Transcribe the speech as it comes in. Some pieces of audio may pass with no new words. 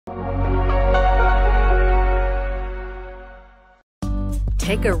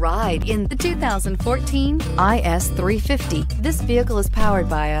Take a ride in the 2014 IS 350. This vehicle is powered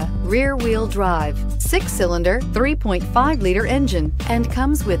by a rear-wheel drive, 6-cylinder, 3.5-liter engine, and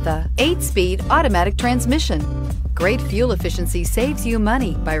comes with a 8-speed automatic transmission. Great fuel efficiency saves you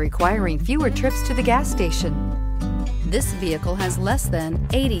money by requiring fewer trips to the gas station. This vehicle has less than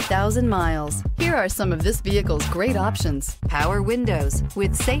 80,000 miles. Here are some of this vehicle's great options: power windows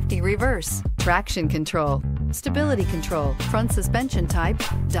with safety reverse, traction control, stability control, front suspension type,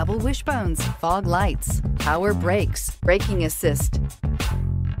 double wishbones, fog lights, power brakes, braking assist.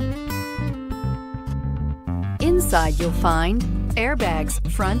 Inside you'll find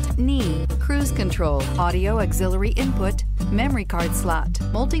airbags, front knee, cruise control, audio auxiliary input, memory card slot,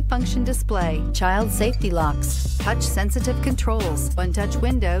 multifunction display, child safety locks, touch sensitive controls, one-touch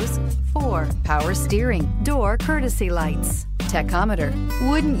windows, 4 power steering, door courtesy lights, tachometer.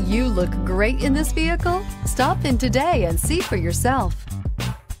 Wouldn't you look great in this vehicle? Stop in today and see for yourself.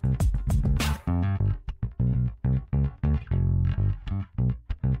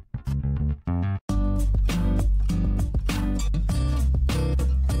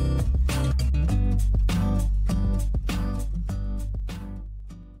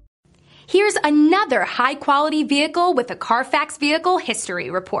 Here's another high-quality vehicle with a Carfax Vehicle History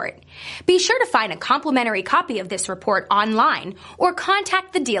Report. Be sure to find a complimentary copy of this report online or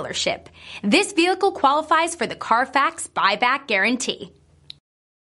contact the dealership. This vehicle qualifies for the Carfax Buyback Guarantee.